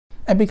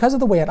And because of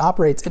the way it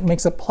operates, it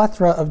makes a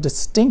plethora of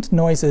distinct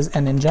noises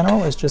and in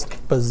general is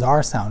just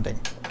bizarre sounding.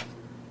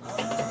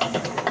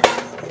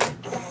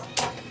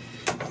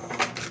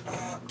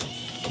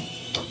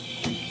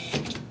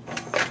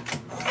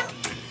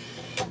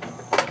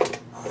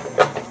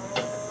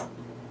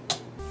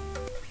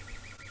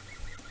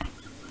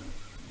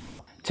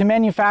 To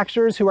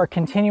manufacturers who are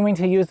continuing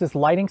to use this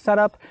lighting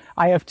setup,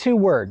 I have two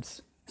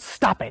words: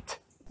 stop it!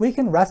 We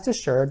can rest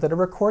assured that a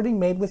recording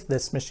made with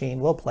this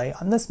machine will play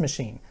on this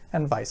machine,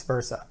 and vice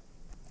versa.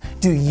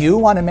 Do you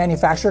want to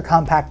manufacture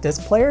compact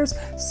disc players?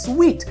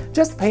 Sweet!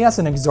 Just pay us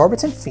an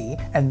exorbitant fee,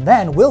 and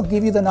then we'll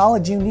give you the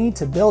knowledge you need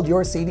to build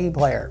your CD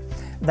player.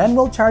 Then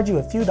we'll charge you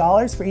a few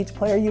dollars for each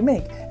player you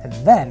make, and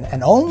then,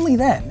 and only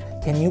then,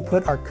 can you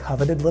put our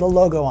coveted little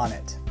logo on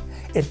it.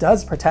 It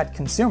does protect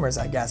consumers,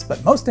 I guess,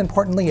 but most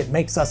importantly, it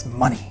makes us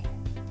money.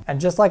 And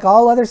just like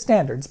all other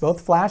standards,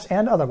 both Flash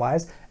and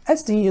otherwise,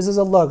 SD uses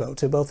a logo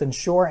to both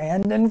ensure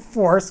and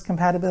enforce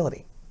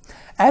compatibility.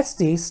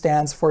 SD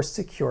stands for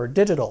Secure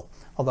Digital,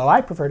 although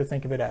I prefer to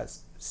think of it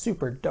as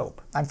super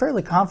dope. I'm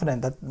fairly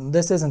confident that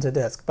this isn't a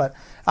disc, but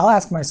I'll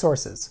ask my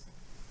sources.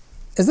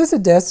 Is this a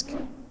disc?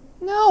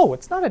 No,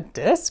 it's not a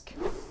disc.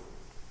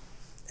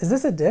 Is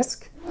this a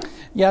disc?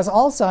 Yes,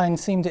 all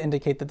signs seem to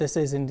indicate that this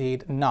is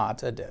indeed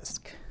not a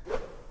disc.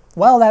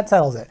 Well, that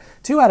settles it.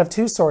 2 out of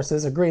 2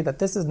 sources agree that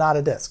this is not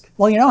a disc.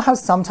 Well, you know how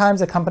sometimes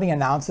a company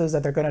announces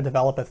that they're going to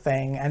develop a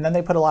thing, and then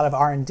they put a lot of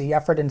R&D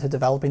effort into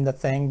developing the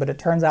thing, but it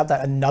turns out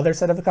that another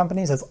set of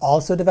companies is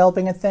also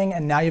developing a thing,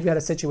 and now you've got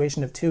a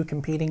situation of 2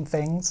 competing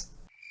things?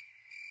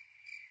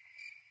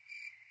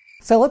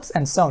 Philips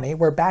and Sony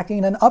were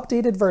backing an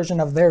updated version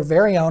of their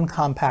very own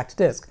compact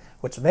disc,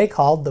 which they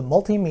called the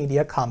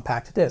Multimedia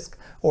Compact Disc,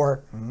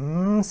 or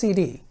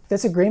CD.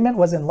 This agreement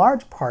was in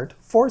large part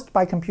forced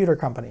by computer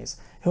companies,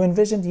 who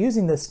envisioned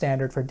using this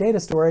standard for data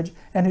storage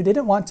and who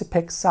didn't want to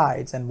pick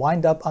sides and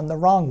wind up on the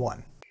wrong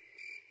one.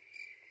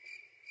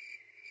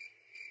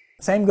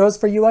 Same goes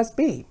for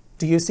USB.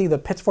 Do you see the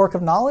pitchfork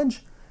of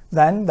knowledge?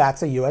 Then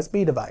that's a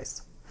USB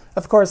device.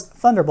 Of course,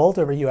 Thunderbolt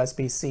over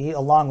USB-C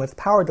along with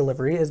power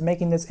delivery is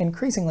making this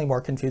increasingly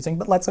more confusing,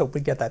 but let's hope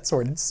we get that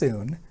sorted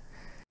soon.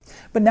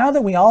 But now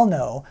that we all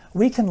know,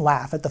 we can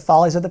laugh at the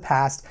follies of the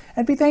past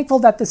and be thankful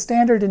that the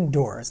standard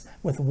endures,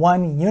 with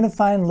one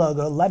unifying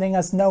logo letting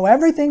us know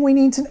everything we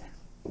need to know.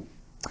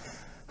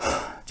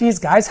 Geez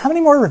guys, how many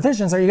more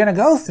revisions are you gonna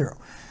go through?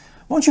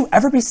 Won't you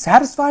ever be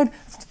satisfied?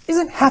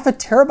 Isn't half a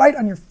terabyte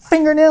on your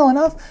fingernail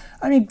enough?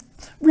 I mean,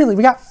 really,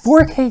 we got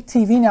 4K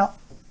TV now.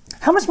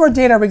 How much more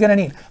data are we gonna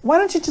need? Why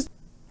don't you just...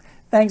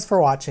 Thanks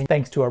for watching.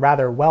 Thanks to a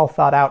rather well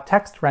thought out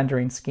text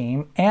rendering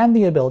scheme and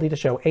the ability to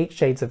show 8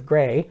 shades of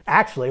gray.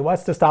 Actually,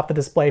 what's to stop the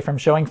display from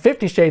showing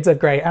 50 shades of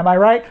gray, am I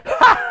right?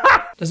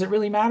 Does it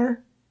really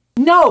matter?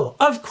 No,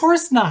 of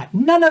course not.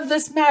 None of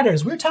this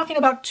matters. We're talking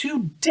about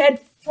 2 dead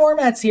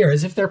formats here,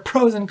 as if their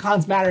pros and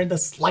cons mattered the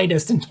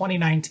slightest in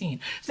 2019.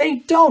 They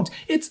don't.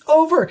 It's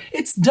over.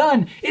 It's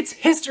done. It's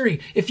history.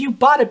 If you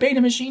bought a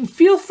beta machine,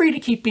 feel free to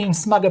keep being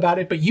smug about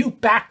it, but you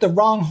backed the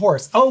wrong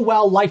horse. Oh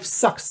well, life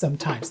sucks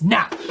sometimes.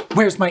 Now,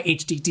 where's my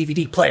HD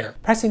DVD player?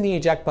 Pressing the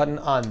eject button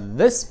on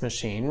this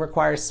machine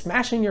requires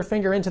smashing your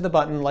finger into the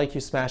button like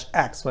you smash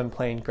X when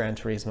playing Gran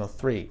Turismo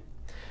 3.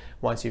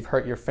 Once you've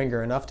hurt your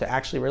finger enough to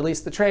actually release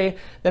the tray,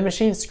 the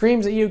machine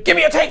screams at you, "Give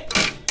me a tape!"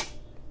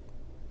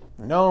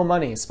 No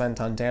money spent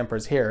on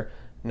dampers here,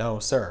 no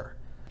sir.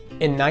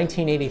 In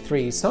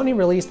 1983, Sony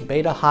released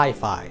Beta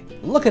Hi-Fi.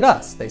 Look at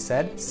us, they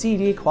said,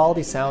 CD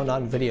quality sound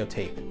on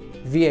videotape.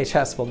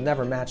 VHS will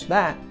never match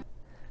that.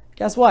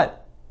 Guess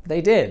what?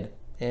 They did,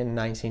 in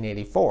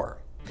 1984.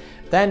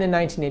 Then in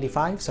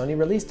 1985, Sony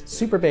released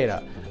Super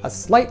Beta, a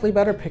slightly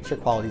better picture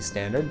quality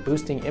standard,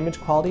 boosting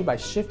image quality by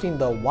shifting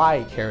the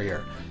Y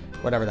carrier,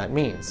 whatever that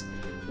means.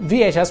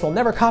 VHS will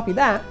never copy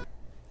that.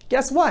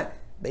 Guess what?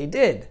 They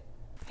did.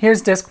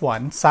 Here's disc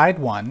 1, side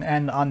 1,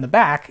 and on the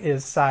back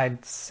is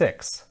side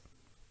 6.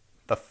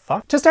 The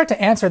fuck? To start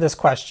to answer this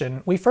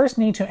question, we first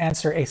need to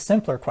answer a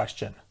simpler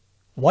question.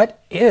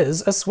 What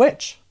is a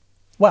Switch?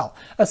 Well,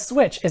 a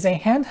Switch is a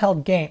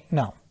handheld game...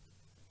 no.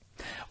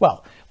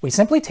 Well, we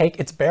simply take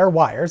its bare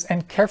wires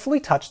and carefully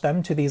touch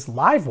them to these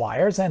live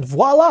wires and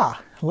voila!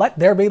 Let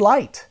there be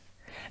light!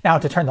 Now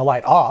to turn the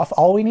light off,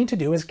 all we need to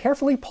do is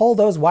carefully pull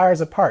those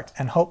wires apart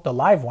and hope the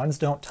live ones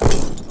don't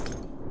touch.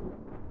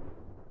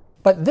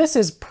 But this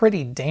is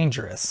pretty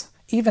dangerous.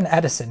 Even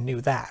Edison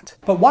knew that.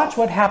 But watch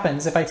what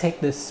happens if I take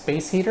this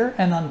space heater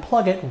and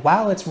unplug it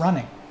while it's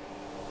running.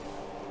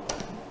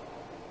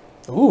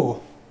 Ooh,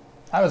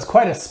 that was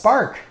quite a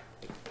spark.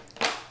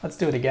 Let's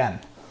do it again.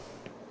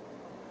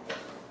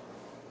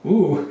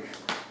 Ooh,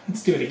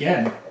 let's do it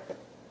again.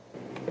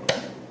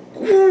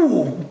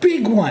 Ooh,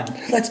 big one.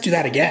 Let's do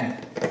that again.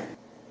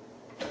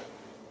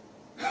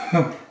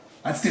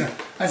 Let's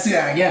do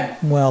that again.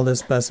 While this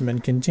specimen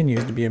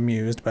continues to be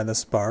amused by the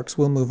sparks,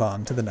 we'll move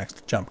on to the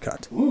next jump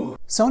cut. Ooh.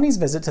 Sony's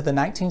visit to the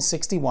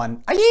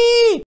 1961...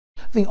 Aye!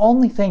 The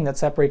only thing that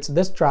separates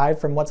this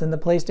drive from what's in the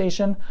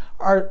PlayStation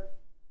are...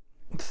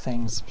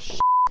 things.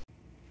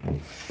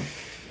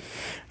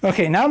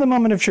 Okay, now the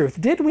moment of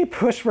truth. Did we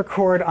push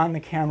record on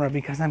the camera?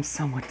 Because I'm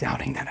somewhat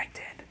doubting that I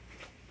did.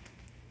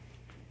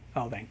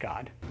 Oh, thank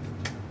God.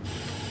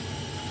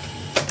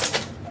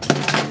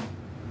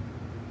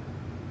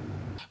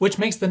 Which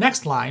makes the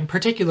next line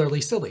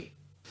particularly silly.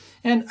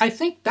 And I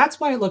think that's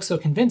why it looks so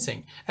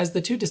convincing, as the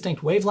two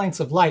distinct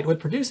wavelengths of light would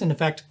produce an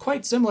effect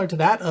quite similar to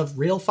that of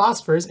real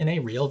phosphors in a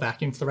real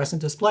vacuum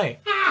fluorescent display.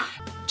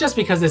 Just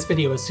because this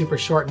video is super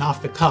short and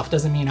off the cuff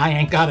doesn't mean I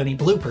ain't got any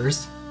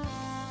bloopers.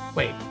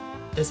 Wait,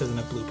 this isn't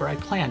a blooper, I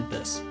planned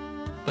this.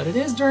 But it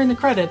is during the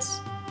credits.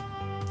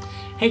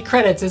 Hey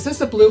credits, is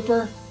this a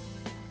blooper?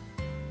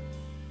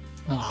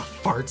 Oh,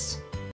 farts.